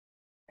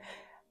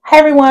Hi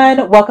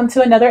everyone, welcome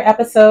to another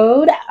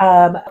episode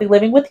of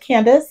Living with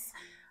Candace.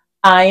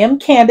 I am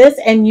Candace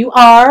and you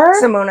are?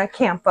 Simona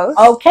Campos.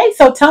 Okay,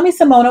 so tell me,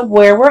 Simona,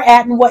 where we're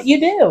at and what you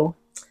do.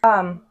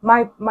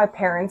 My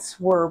parents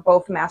were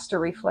both master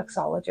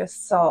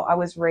reflexologists, so I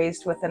was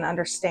raised with an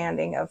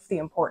understanding of the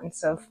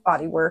importance of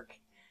body work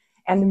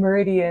and the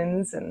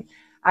meridians, and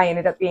I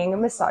ended up being a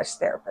massage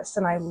therapist,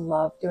 and I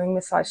love doing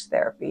massage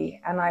therapy,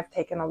 and I've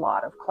taken a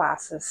lot of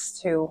classes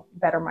to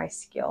better my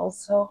skills.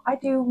 So I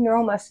do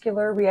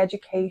neuromuscular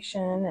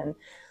reeducation, and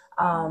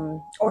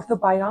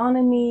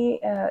orthobionomy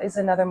is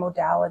another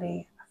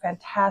modality,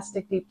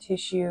 fantastic deep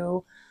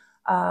tissue,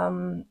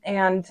 finding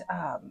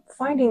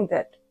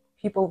that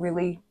people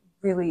really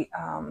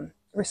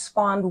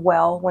respond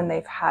well when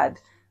they've had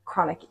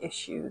chronic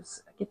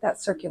issues. Get that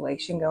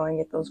circulation going,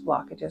 get those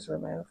blockages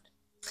removed.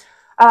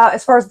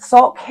 As far as the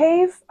Salt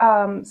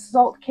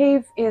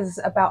Cave is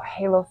about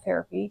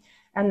halotherapy,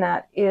 and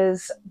that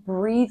is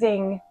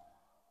breathing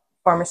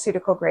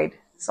pharmaceutical grade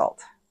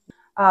salt.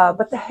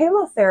 But the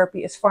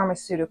halotherapy is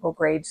pharmaceutical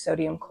grade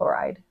sodium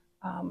chloride,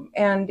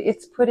 and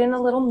it's put in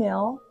a little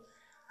mill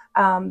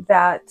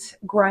that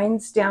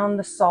grinds down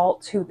the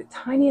salt to the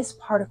tiniest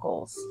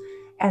particles,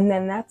 and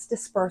then that's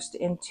dispersed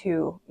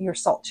into your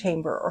salt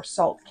chamber or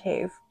salt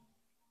cave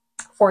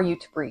for you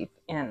to breathe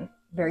in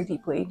very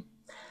deeply.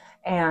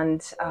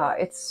 And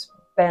it's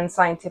been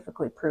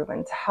scientifically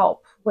proven to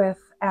help with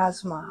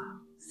asthma,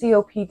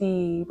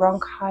 COPD,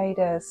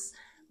 bronchitis,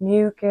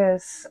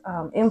 mucus,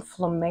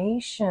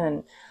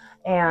 inflammation,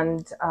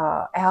 and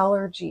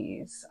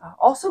allergies.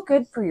 Also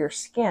good for your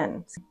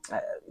skin.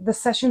 The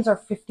sessions are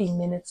 50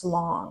 minutes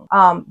long,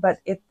 but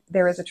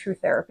there is a true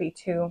therapy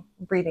to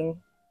breathing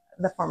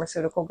the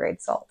pharmaceutical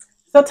grade salt.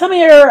 So tell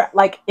me your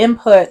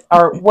input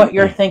or what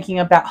you're thinking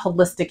about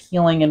holistic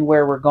healing and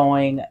where we're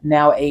going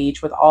now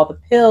age with all the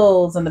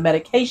pills and the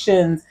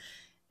medications,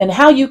 and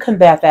how you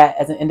combat that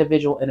as an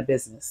individual in a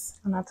business.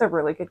 And that's a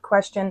really good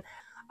question.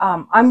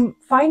 I'm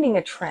finding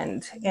a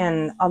trend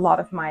in a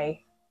lot of my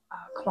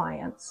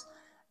clients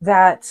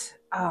that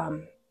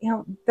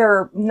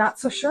they're not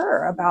so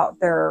sure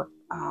about their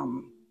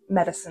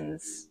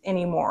medicines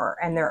anymore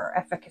and their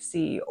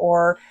efficacy,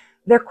 or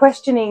they're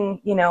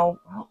questioning,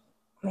 well,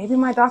 maybe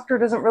my doctor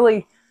doesn't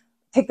really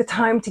take the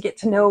time to get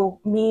to know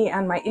me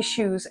and my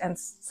issues. And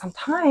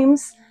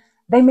sometimes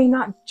they may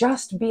not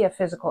just be a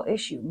physical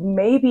issue.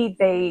 Maybe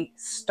they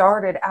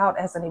started out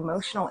as an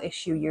emotional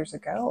issue years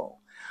ago.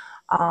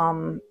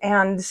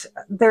 And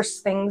there's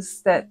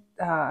things that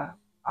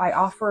I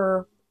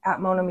offer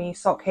at Mon Ami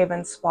Salt Cave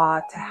and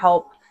Spa to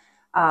help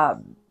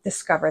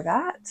discover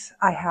that.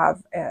 I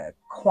have a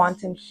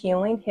quantum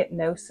healing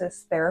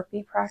hypnosis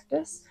therapy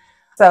practice.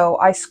 So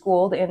I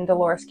schooled in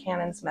Dolores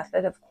Cannon's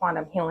method of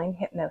quantum healing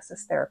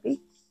hypnosis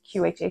therapy,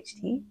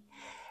 QHHT,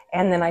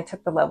 and then I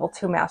took the level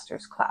 2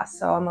 master's class.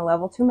 So I'm a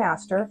level 2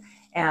 master,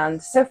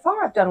 and so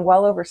far I've done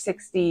well over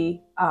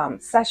 60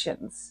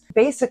 sessions.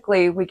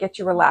 Basically, we get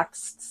you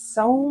relaxed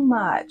so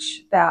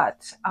much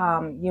that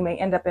you may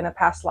end up in a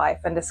past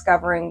life and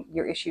discovering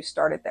your issue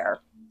started there,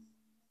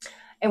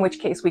 in which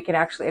case we can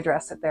actually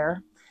address it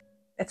there.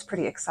 It's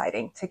pretty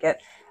exciting to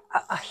get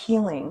a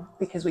healing,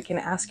 because we can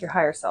ask your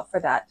higher self for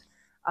that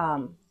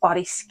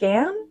body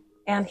scan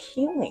and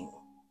healing,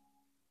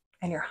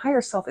 and your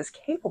higher self is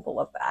capable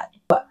of that.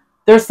 But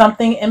there's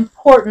something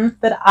important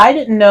that I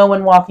didn't know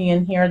when walking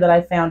in here that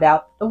I found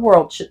out the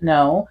world should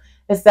know,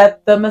 is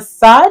that the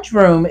massage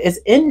room is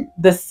in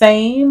the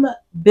same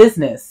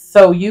business.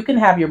 So you can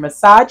have your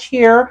massage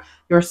here,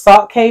 your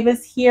salt cave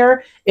is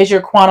here. Is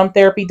your quantum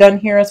therapy done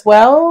here as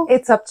well?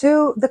 It's up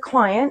to the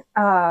client.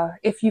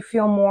 If you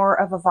feel more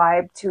of a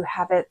vibe to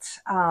have it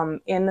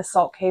in the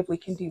salt cave, we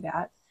can do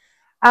that.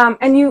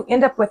 And you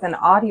end up with an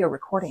audio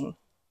recording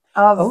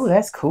of, oh,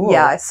 that's cool.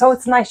 Yeah, so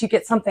it's nice. You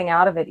get something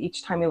out of it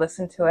each time you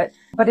listen to it.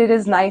 But it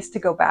is nice to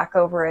go back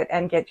over it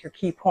and get your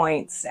key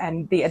points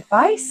and the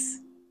advice,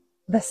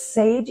 the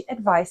sage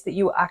advice that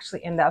you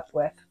actually end up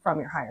with from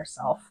your higher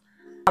self.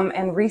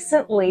 And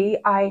recently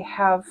I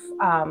have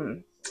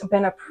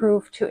been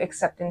approved to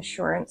accept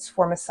insurance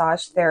for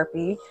massage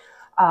therapy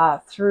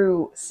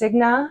through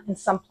Cigna and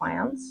some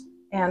plans,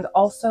 and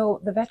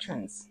also the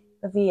veterans,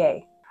 the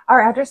VA. Our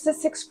address is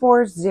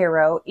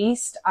 640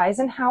 East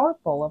Eisenhower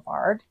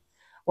Boulevard.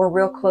 We're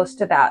real close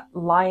to that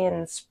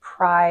Lions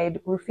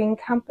Pride Roofing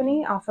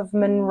Company off of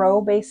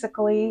Monroe,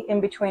 basically in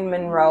between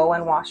Monroe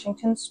and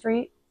Washington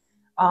Street,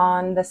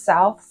 on the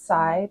south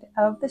side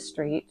of the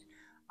street,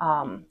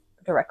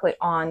 directly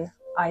on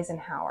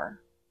Eisenhower.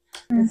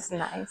 It's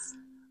nice.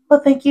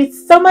 Well, thank you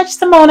so much,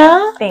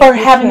 Simona, for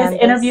having this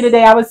interview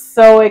today. I was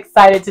so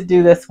excited to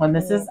do this one.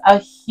 This is a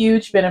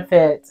huge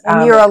benefit.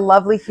 And you're a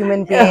lovely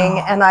human being,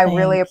 and I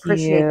really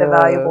appreciate the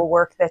valuable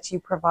work that you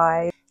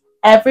provide.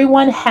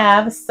 Everyone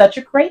have such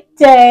a great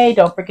day.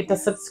 Don't forget to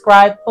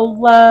subscribe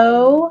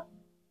below.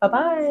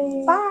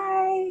 Bye-bye. Bye.